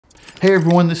Hey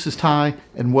everyone, this is Ty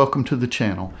and welcome to the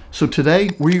channel. So today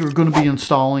we are going to be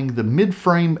installing the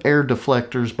mid-frame air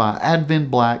deflectors by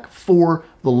Advanblack for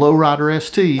the Lowrider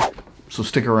ST, so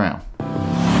stick around.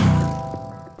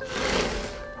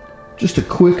 Just a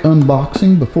quick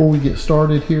unboxing before we get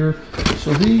started here.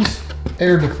 So these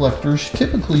air deflectors,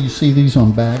 typically you see these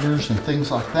on baggers and things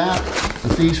like that,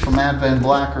 but these from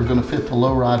Advanblack are going to fit the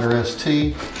Lowrider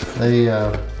ST. They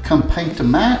come paint to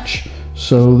match.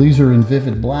 So these are in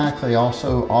vivid black. They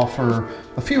also offer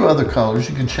a few other colors.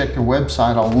 You can check their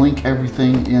website. I'll link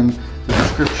everything in the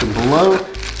description below.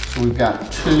 So we've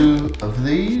got two of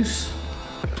these.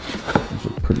 These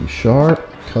are pretty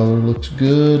sharp. Color looks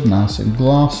good, nice and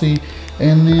glossy.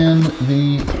 And then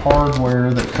the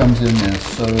hardware that comes in this.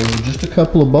 So just a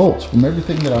couple of bolts. From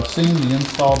everything that I've seen, the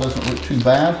install doesn't look too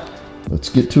bad. Let's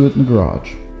get to it in the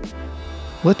garage.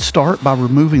 Let's start by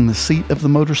removing the seat of the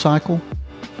motorcycle.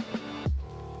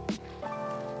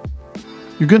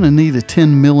 You're going to need a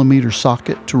 10mm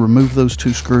socket to remove those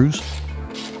two screws.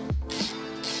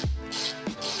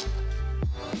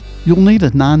 You'll need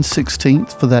a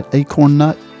 9/16 for that acorn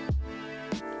nut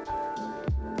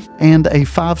and a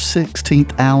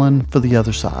 5/16 Allen for the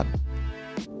other side.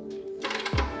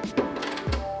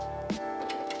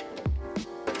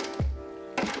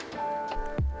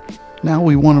 Now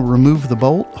we want to remove the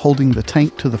bolt holding the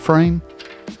tank to the frame.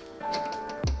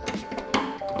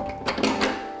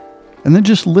 And then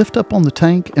just lift up on the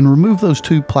tank and remove those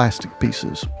two plastic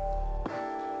pieces.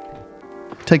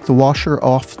 Take the washer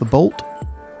off the bolt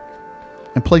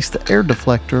and place the air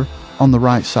deflector on the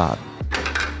right side.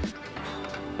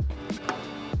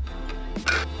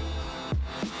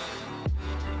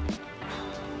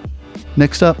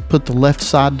 Next up, put the left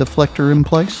side deflector in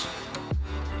place.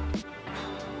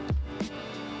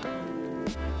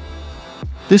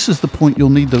 This is the point you'll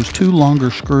need those two longer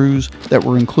screws that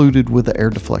were included with the air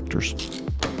deflectors.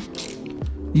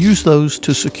 Use those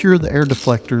to secure the air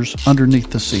deflectors underneath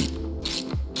the seat.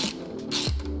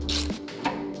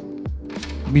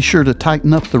 Be sure to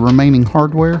tighten up the remaining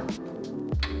hardware.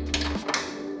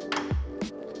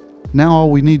 Now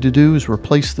all we need to do is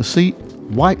replace the seat,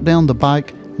 wipe down the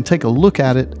bike, and take a look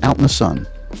at it out in the sun.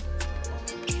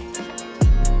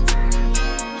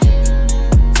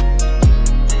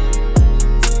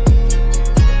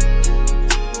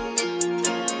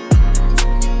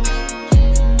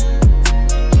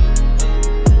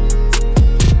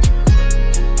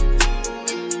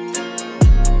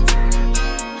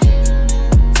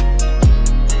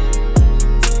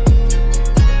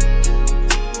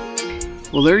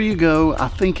 Well, there you go. I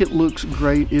think it looks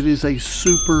great. It is a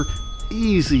super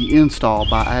easy install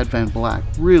by Advanblack.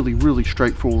 Really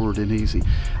straightforward and easy.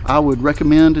 I would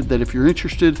recommend that if you're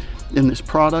interested in this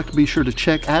product, be sure to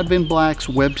check Advanblack's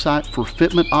website for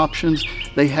fitment options.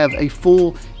 They have a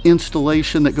full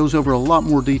installation that goes over a lot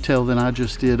more detail than I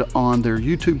just did on their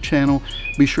YouTube channel.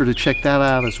 Be sure to check that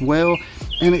out as well.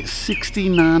 And it's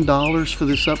 $69 for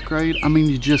this upgrade. I mean,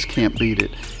 you just can't beat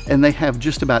it. And they have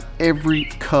just about every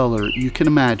color you can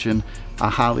imagine. I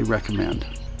highly recommend.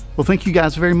 Well, thank you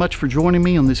guys very much for joining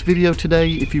me on this video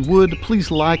today. If you would, please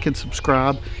like and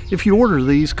subscribe. If you order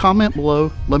these, comment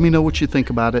below. Let me know what you think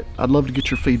about it. I'd love to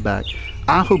get your feedback.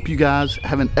 I hope you guys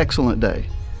have an excellent day.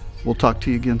 We'll talk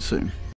to you again soon.